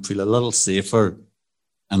make them feel a little safer,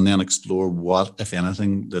 and then explore what, if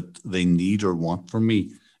anything, that they need or want from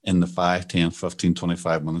me in the 5, 10, 15,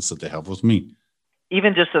 25 minutes that they have with me.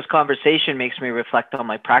 Even just this conversation makes me reflect on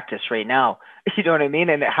my practice right now. You know what I mean?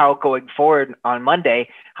 And how going forward on Monday,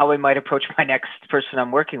 how I might approach my next person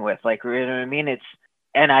I'm working with. Like, you know what I mean?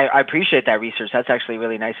 And I appreciate that research. That's actually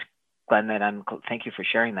really nice, Glenn, thank you for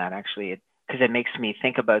sharing that, actually, because it makes me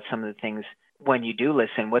think about some of the things when you do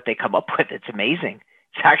listen, what they come up with. It's amazing.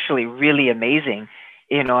 It's actually really amazing.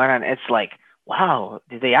 You know, and it's like, wow,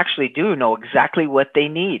 they actually do know exactly what they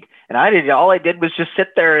need. And all I did was just sit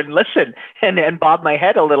there and listen and bob my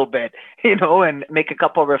head a little bit, you know, and make a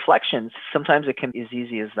couple of reflections. Sometimes it can be as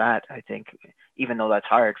easy as that, I think, even though that's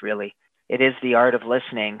hard, really. It is the art of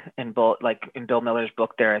listening. In Bill Miller's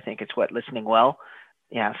book there, I think it's Listening Well.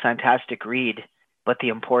 Yeah, fantastic read. But the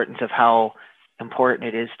importance of how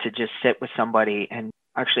important it is to just sit with somebody and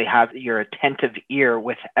actually have your attentive ear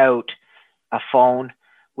without a phone,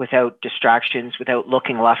 without distractions, without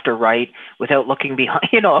looking left or right, without looking behind,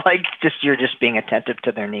 you know, like you're just being attentive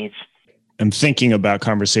to their needs. I'm thinking about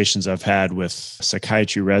conversations I've had with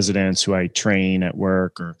psychiatry residents who I train at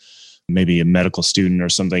work, or maybe a medical student or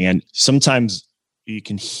something. And sometimes you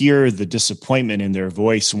can hear the disappointment in their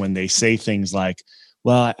voice when they say things like,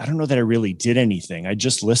 well, I don't know that I really did anything. I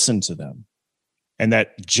just listened to them. And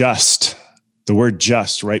that the word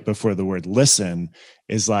just right before the word listen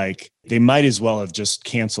is like, they might as well have just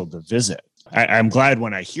canceled the visit. I'm glad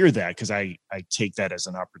when I hear that, because I take that as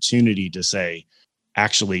an opportunity to say,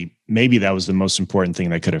 actually, maybe that was the most important thing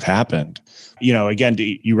that could have happened. You know, again,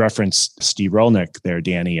 you referenced Steve Rolnick there,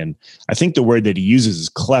 Danny, and I think the word that he uses is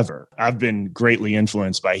clever. I've been greatly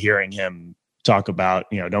influenced by hearing him talk about,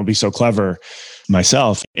 you know, don't be so clever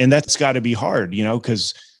myself. And that's got to be hard, you know,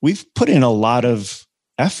 because we've put in a lot of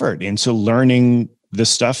effort into learning the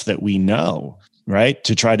stuff that we know, right?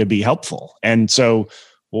 To try to be helpful. And so,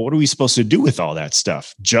 well, what are we supposed to do with all that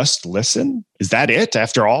stuff? Just listen? Is that it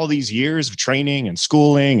after all these years of training and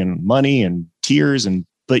schooling and money and tears?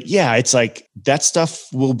 But yeah, it's like that stuff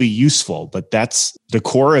will be useful, but that's the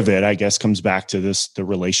core of it, I guess, comes back to the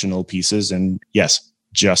relational pieces. And yes,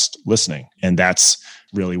 just listening. And that's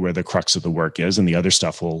really where the crux of the work is. And the other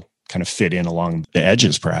stuff will kind of fit in along the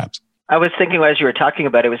edges, perhaps. I was thinking as you were talking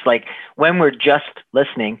about it, was like when we're just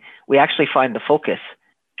listening, we actually find the focus,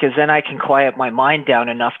 because then I can quiet my mind down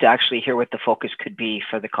enough to actually hear what the focus could be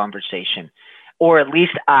for the conversation, or at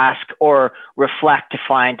least ask or reflect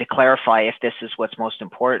to clarify if this is what's most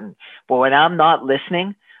important. But when I'm not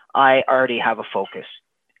listening, I already have a focus.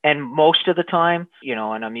 And most of the time, you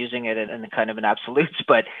know, and I'm using it in kind of an absolutes,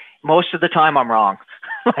 but most of the time I'm wrong.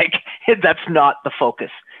 Like, that's not the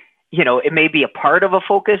focus. You know, it may be a part of a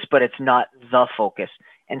focus, but it's not the focus.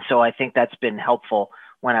 And so I think that's been helpful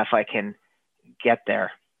if I can get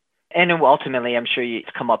there. And ultimately, I'm sure it's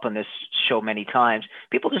come up on this show many times,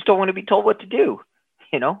 people just don't want to be told what to do,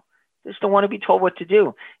 you know? They just don't want to be told what to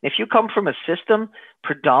do. If you come from a system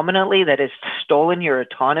predominantly that has stolen your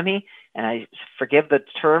autonomy, and I forgive the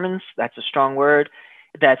terms, that's a strong word,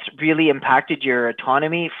 that's really impacted your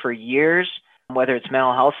autonomy for years, whether it's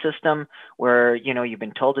mental health system where, you know, you've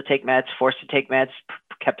been told to take meds, forced to take meds,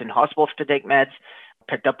 kept in hospitals to take meds,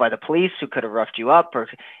 picked up by the police who could have roughed you up. Or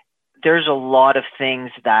there's a lot of things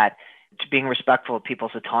that being respectful of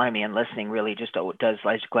people's autonomy and listening really just does,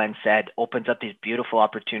 as Glenn said, opens up these beautiful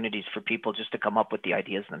opportunities for people just to come up with the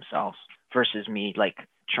ideas themselves versus me like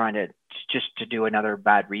trying to do another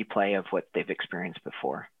bad replay of what they've experienced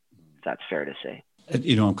before. If that's fair to say.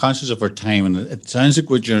 You know, I'm conscious of our time, and it sounds like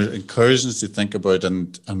what you're encouraging us to think about,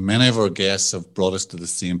 and many of our guests have brought us to the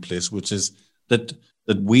same place, which is that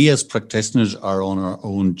that we as practitioners are on our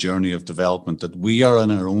own journey of development, that we are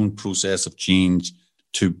in our own process of change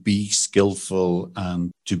to be skillful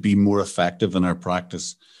and to be more effective in our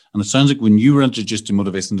practice. And it sounds like when you were introduced to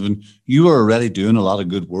Motivation Individual, you were already doing a lot of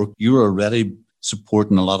good work. You were already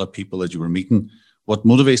supporting a lot of people that you were meeting. What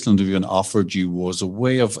Motivational Individual offered you was a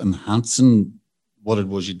way of enhancing what it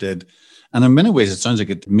was you did. And in many ways, it sounds like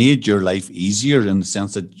it made your life easier in the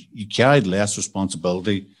sense that you carried less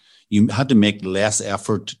responsibility. You had to make less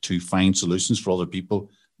effort to find solutions for other people.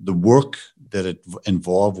 The work that it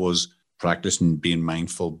involved was practicing being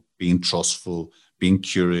mindful, being trustful, being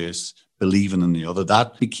curious, believing in the other.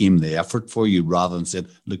 That became the effort for you rather than said,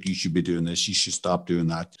 look, you should be doing this, you should stop doing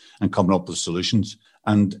that, and coming up with solutions.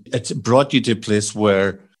 And it's brought you to a place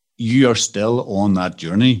where you are still on that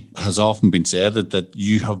journey. It has often been said that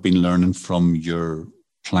you have been learning from your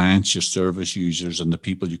clients, your service users, and the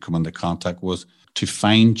people you come into contact with to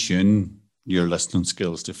fine-tune your listening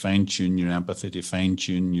skills, to fine-tune your empathy, to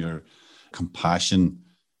fine-tune your compassion,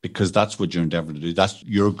 because that's what you're endeavoring to do. That's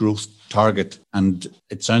your growth target. And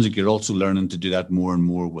it sounds like you're also learning to do that more and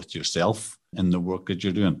more with yourself in the work that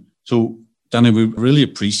you're doing. So, Danny, we really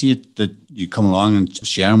appreciate that you come along and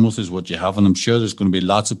sharing with us what you have. And I'm sure there's going to be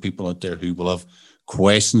lots of people out there who will have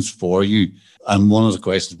questions for you. And one of the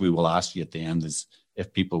questions we will ask you at the end is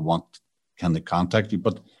if people want, can they contact you?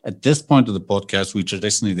 But at this point of the podcast, we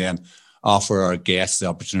traditionally then offer our guests the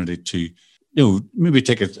opportunity to, maybe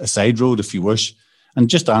take a side road if you wish, and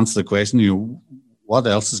just answer the question, what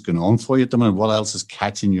else is going on for you at the moment? What else is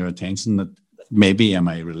catching your attention that may be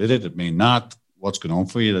MI related? It may not. What's going on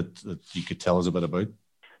for you that you could tell us a bit about?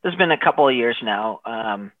 There's been a couple of years now.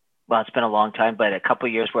 Well, it's been a long time, but a couple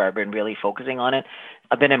of years where I've been really focusing on it.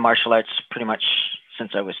 I've been in martial arts pretty much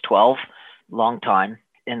since I was 12, long time.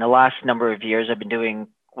 In the last number of years, I've been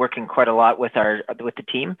working quite a lot with the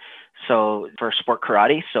team. So for sport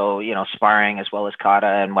karate, so, sparring as well as kata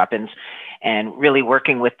and weapons, and really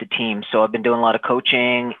working with the team. So I've been doing a lot of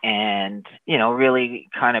coaching and, really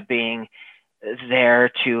kind of being there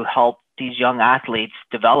to help these young athletes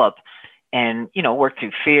develop and, work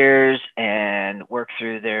through fears and work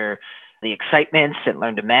through the excitements and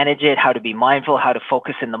learn to manage it, how to be mindful, how to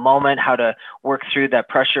focus in the moment, how to work through that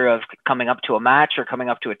pressure of coming up to a match or coming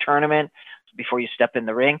up to a tournament before you step in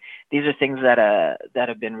the ring. These are things that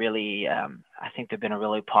have been really, I think they've been a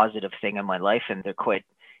really positive thing in my life, and they're quite,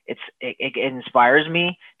 it inspires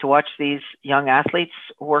me to watch these young athletes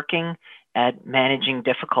working at managing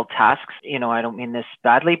difficult tasks. I don't mean this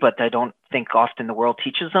badly, but I don't think often the world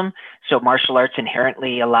teaches them. So martial arts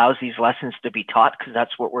inherently allows these lessons to be taught because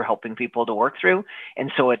that's what we're helping people to work through.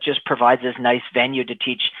 And so it just provides this nice venue to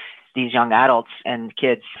teach these young adults and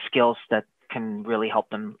kids skills that can really help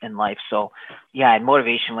them in life. So yeah, and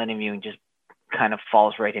motivational interviewing just kind of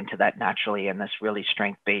falls right into that naturally in this really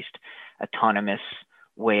strength-based, autonomous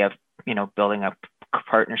way of, building up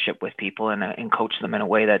partnership with people and coach them in a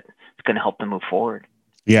way that's going to help them move forward.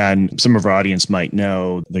 Yeah, and some of our audience might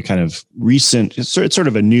know the kind of recent, it's sort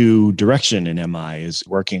of a new direction in MI is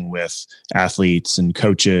working with athletes and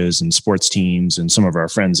coaches and sports teams, and some of our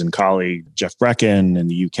friends and colleagues, Jeff Brecken in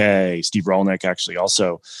the UK, Steve Rolnick actually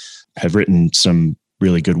also have written some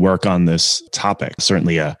really good work on this topic.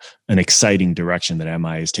 Certainly an exciting direction that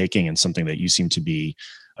MI is taking, and something that you seem to be,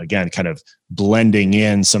 again, kind of blending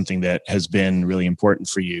in something that has been really important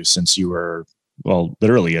for you since you were, well,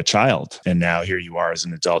 literally a child. And now here you are as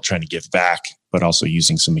an adult trying to give back, but also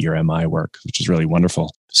using some of your MI work, which is really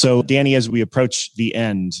wonderful. So Danny, as we approach the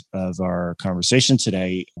end of our conversation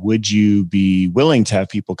today, would you be willing to have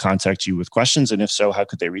people contact you with questions? And if so, how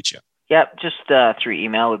could they reach you? Yeah, just through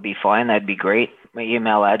email would be fine. That'd be great. My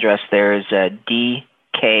email address there is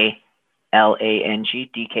DKLang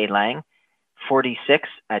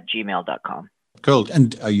 46@gmail.com. Cool.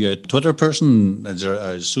 And are you a Twitter person? Is there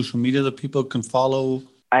a social media that people can follow?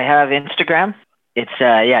 I have Instagram. It's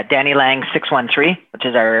Danny Lang 613, which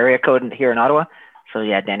is our area code here in Ottawa. So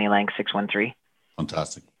yeah, Danny Lang 613.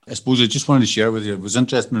 Fantastic. I suppose I just wanted to share with you, it was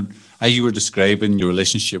interesting how you were describing your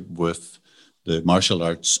relationship with the martial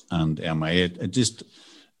arts and MI.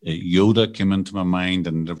 Yoda came into my mind,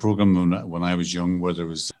 and the program when I was young, where there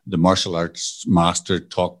was the martial arts master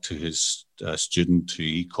talked to his student who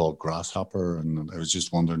he called Grasshopper, and I was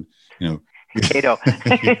just wondering, Kato.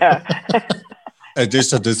 Yeah. I just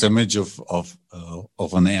had this image of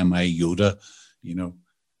an MI Yoda,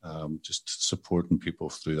 just supporting people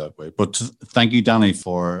through that way. But thank you, Danny,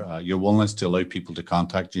 for your willingness to allow people to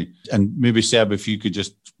contact you. And maybe, Seb, if you could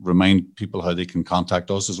just remind people how they can contact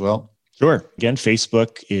us as well. Sure. Again,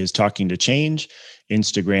 Facebook is Talking to Change.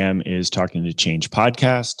 Instagram is Talking to Change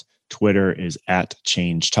Podcast. Twitter is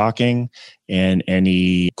 @ChangeTalking. And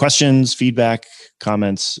any questions, feedback,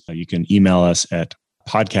 comments, you can email us at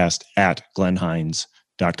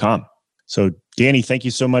podcast@glenhines.com. So Danny, thank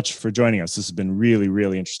you so much for joining us. This has been really,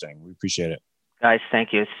 really interesting. We appreciate it. Guys,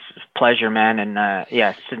 thank you. It's a pleasure, man. And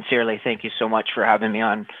sincerely, thank you so much for having me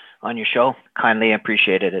on your show. Kindly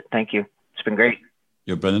appreciated it. Thank you. It's been great.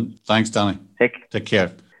 You're brilliant. Thanks, Danny. Take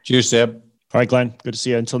care. Cheers, Seb. All right, Glenn. Good to see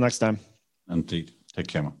you. Until next time. Indeed. Take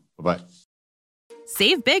care, man. Bye-bye.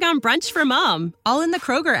 Save big on brunch for mom, all in the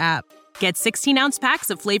Kroger app. Get 16-ounce packs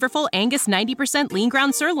of flavorful Angus 90% lean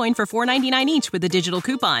ground sirloin for $4.99 each with a digital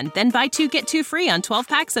coupon. Then buy 2, get 2 free on 12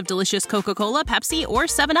 packs of delicious Coca-Cola, Pepsi, or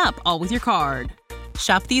 7-Up, all with your card.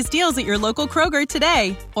 Shop these deals at your local Kroger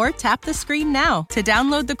today, or tap the screen now to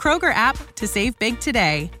download the Kroger app to save big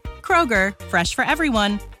today. Kroger, fresh for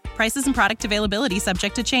everyone. Prices and product availability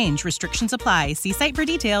subject to change. Restrictions apply. See site for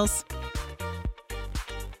details.